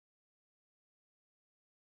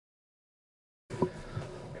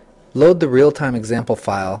Load the real-time example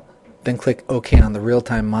file, then click OK on the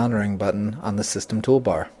real-time monitoring button on the system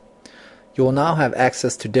toolbar. You will now have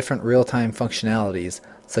access to different real-time functionalities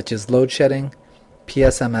such as load shedding,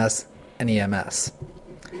 PSMS, and EMS.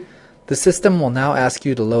 The system will now ask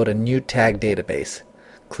you to load a new tag database.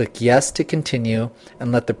 Click Yes to continue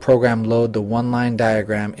and let the program load the one-line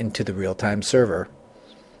diagram into the real-time server.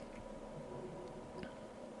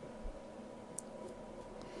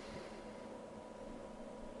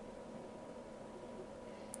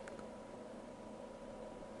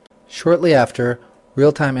 Shortly after,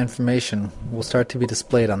 real-time information will start to be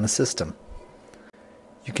displayed on the system.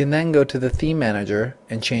 You can then go to the Theme Manager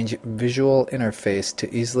and change Visual Interface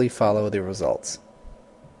to easily follow the results.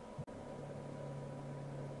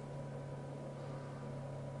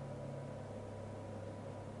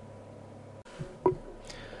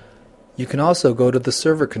 You can also go to the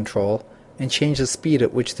Server Control and change the speed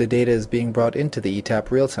at which the data is being brought into the ETAP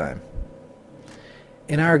real-time.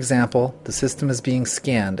 In our example, the system is being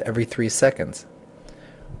scanned every 3 seconds.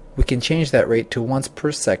 We can change that rate to once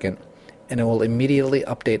per second, and it will immediately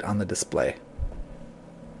update on the display.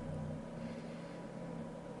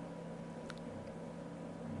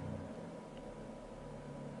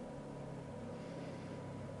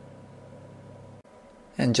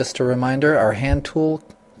 And just a reminder, our hand tool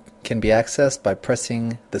can be accessed by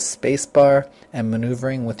pressing the space bar and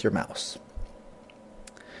maneuvering with your mouse.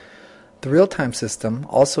 The real-time system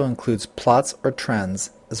also includes plots or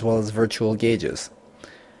trends as well as virtual gauges.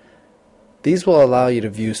 These will allow you to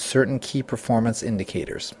view certain key performance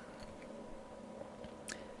indicators.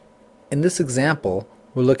 In this example,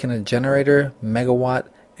 we're looking at generator, megawatt,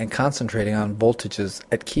 and concentrating on voltages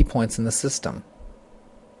at key points in the system.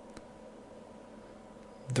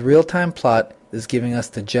 The real-time plot is giving us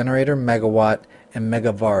the generator, megawatt, and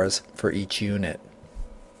megavars for each unit.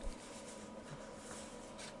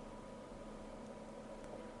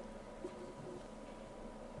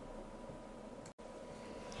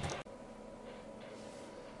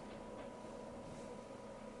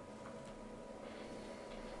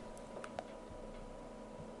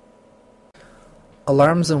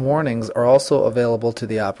 Alarms and warnings are also available to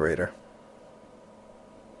the operator.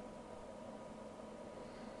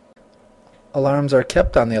 Alarms are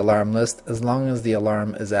kept on the alarm list as long as the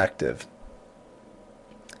alarm is active.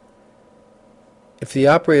 If the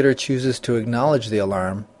operator chooses to acknowledge the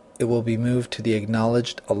alarm, it will be moved to the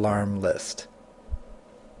Acknowledged Alarm list.